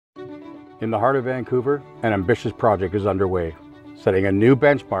In the heart of Vancouver, an ambitious project is underway, setting a new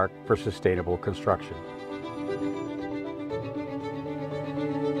benchmark for sustainable construction.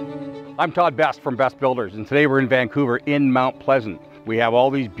 I'm Todd Best from Best Builders, and today we're in Vancouver in Mount Pleasant. We have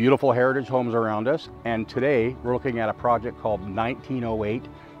all these beautiful heritage homes around us, and today we're looking at a project called 1908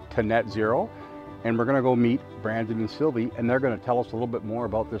 to Net Zero, and we're going to go meet Brandon and Sylvie, and they're going to tell us a little bit more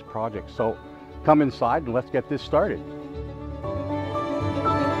about this project. So come inside and let's get this started.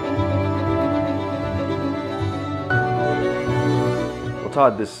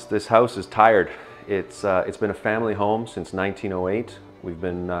 Todd, this house is tired. It's been a family home since 1908. We've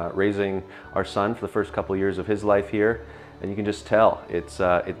been raising our son for the first couple of years of his life here, and you can just tell it's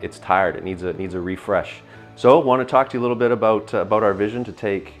tired. It needs a refresh. So, I want to talk to you a little bit about our vision to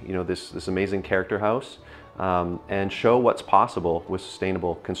take this amazing character house and show what's possible with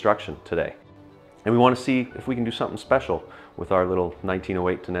sustainable construction today. And we want to see if we can do something special with our little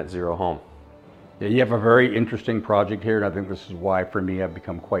 1908 to Net Zero home. Yeah, you have a very interesting project here, and I think this is why, for me, I've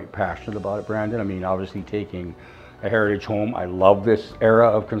become quite passionate about it, Brandon. I mean, obviously taking a heritage home, I love this era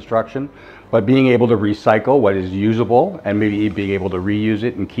of construction, but being able to recycle what is usable and maybe being able to reuse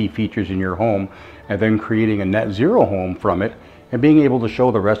it and key features in your home, and then creating a net zero home from it, and being able to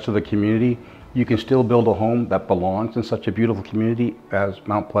show the rest of the community you can still build a home that belongs in such a beautiful community as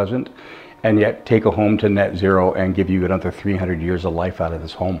Mount Pleasant, and yet take a home to net zero and give you another 300 years of life out of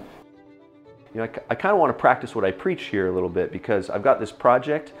this home. I kind of want to practice what I preach here a little bit, because I've got this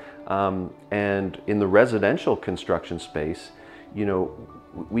project and in the residential construction space,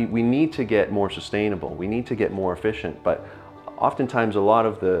 we need to get more sustainable. We need to get more efficient, but oftentimes a lot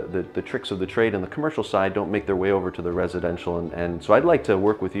of the tricks of the trade on the commercial side don't make their way over to the residential. And so I'd like to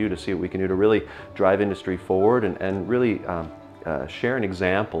work with you to see what we can do to really drive industry forward and really share an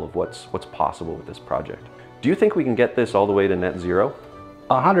example of what's possible with this project. Do you think we can get this all the way to net zero?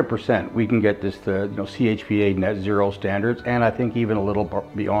 100%. We can get this to CHPA net zero standards, and I think even a little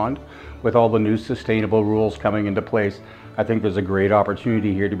beyond. With all the new sustainable rules coming into place, I think there's a great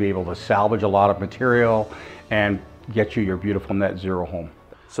opportunity here to be able to salvage a lot of material and get you your beautiful net zero home.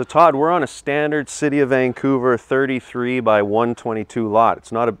 So Todd, we're on a standard City of Vancouver 33 by 122 lot.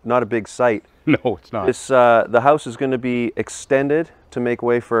 It's not a big site. No, it's not. The house is going to be extended to make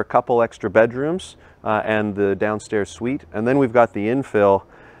way for a couple extra bedrooms and the downstairs suite. And then we've got the infill.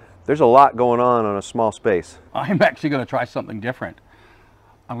 There's a lot going on a small space. I'm actually going to try something different.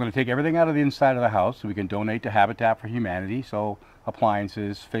 I'm going to take everything out of the inside of the house so we can donate to Habitat for Humanity, so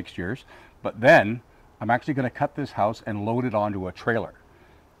appliances, fixtures. But then I'm actually going to cut this house and load it onto a trailer,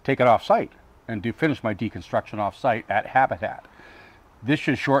 take it off site, and finish my deconstruction off site at Habitat. This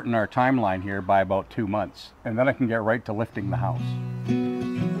should shorten our timeline here by about 2 months, and then I can get right to lifting the house.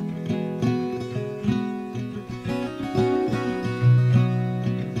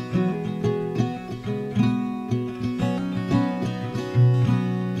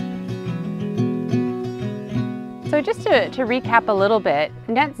 So just to recap a little bit,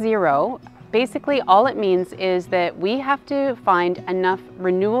 net zero, basically all it means is that we have to find enough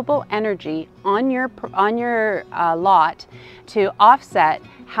renewable energy on your lot to offset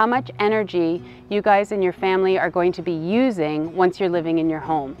how much energy you guys and your family are going to be using once you're living in your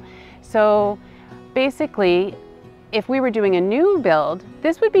home. So basically, if we were doing a new build,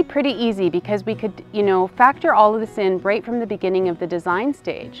 this would be pretty easy because we could, factor all of this in right from the beginning of the design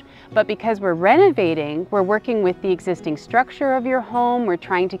stage. But because we're renovating, we're working with the existing structure of your home. We're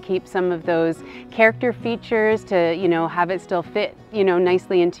trying to keep some of those character features to, have it still fit,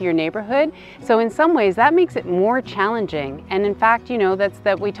 nicely into your neighborhood. So in some ways that makes it more challenging. And in fact,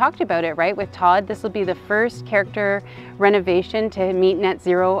 that we talked about it, right? With Todd, this will be the first character renovation to meet net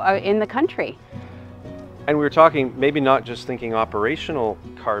zero in the country. And we were talking, maybe not just thinking operational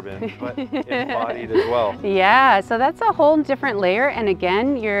carbon, but embodied as well. Yeah, so that's a whole different layer. And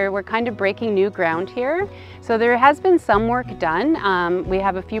again, we're kind of breaking new ground here. So there has been some work done. We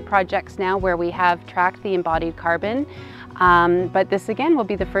have a few projects now where we have tracked the embodied carbon. But this again will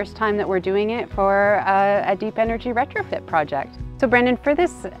be the first time that we're doing it for a deep energy retrofit project. So Brendan, for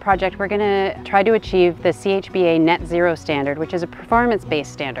this project, we're gonna try to achieve the CHPA net zero standard, which is a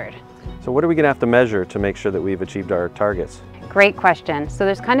performance-based standard. So what are we going to have to measure to make sure that we've achieved our targets? Great question. So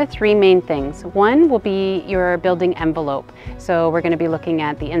there's kind of three main things. One will be your building envelope. So we're going to be looking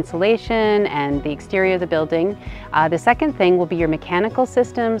at the insulation and the exterior of the building. The second thing will be your mechanical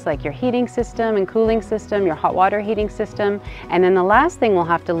systems, like your heating system and cooling system, your hot water heating system. And then the last thing we'll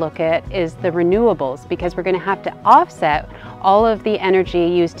have to look at is the renewables, because we're going to have to offset all of the energy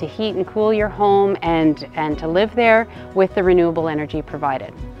used to heat and cool your home and to live there with the renewable energy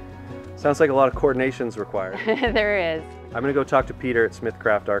provided. Sounds like a lot of coordination's required. There is. I'm going to go talk to Peter at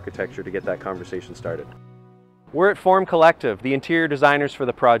Smithcraft Architecture to get that conversation started. We're at Form Collective, the interior designers for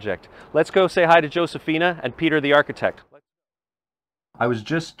the project. Let's go say hi to Josephina and Peter the architect. I was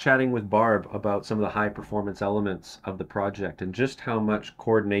just chatting with Barb about some of the high performance elements of the project and just how much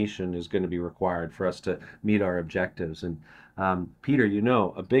coordination is going to be required for us to meet our objectives. And Peter, you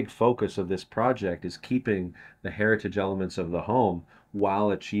know, a big focus of this project is keeping the heritage elements of the home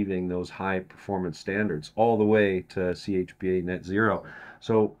while achieving those high performance standards all the way to CHBA net zero.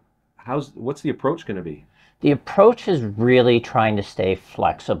 So what's the approach going to be? The approach is really trying to stay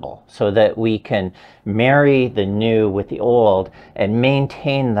flexible so that we can marry the new with the old and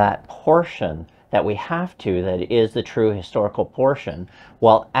maintain that portion that we have to, that is the true historical portion,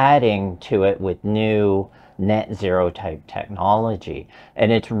 while adding to it with new net zero type technology.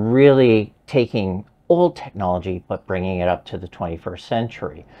 And it's really taking old technology but bringing it up to the 21st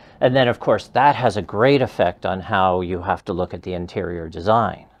century. And then of course that has a great effect on how you have to look at the interior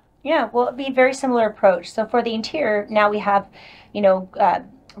design. Yeah, well, it'd be a very similar approach. So for the interior, now we have, you know,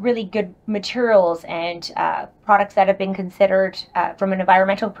 really good materials and products that have been considered from an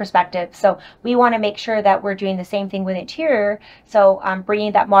environmental perspective. So we want to make sure that we're doing the same thing with interior. So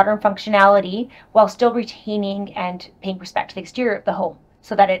bringing that modern functionality while still retaining and paying respect to the exterior of the home,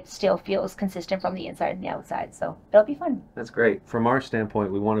 so that it still feels consistent from the inside and the outside. So it'll be fun. That's great. From our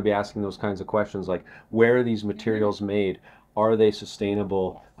standpoint, we want to be asking those kinds of questions like, where are these materials made? Are they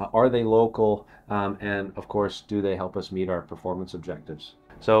sustainable? Are they local? And of course, do they help us meet our performance objectives?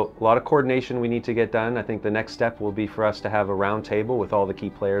 So a lot of coordination we need to get done. I think the next step will be for us to have a round table with all the key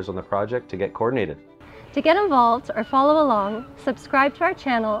players on the project to get coordinated. To get involved or follow along, subscribe to our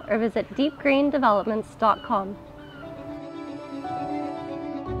channel or visit deepgreendevelopments.com.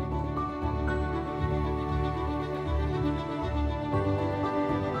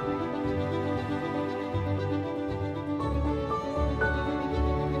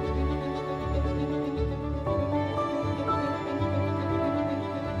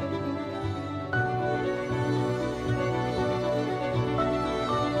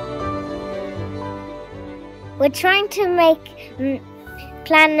 We're trying to make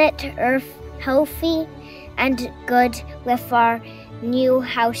planet Earth healthy and good with our new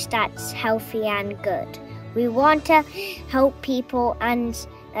house that's healthy and good. We want to help people and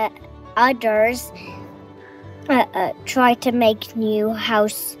others try to make new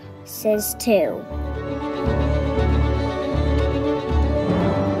houses too.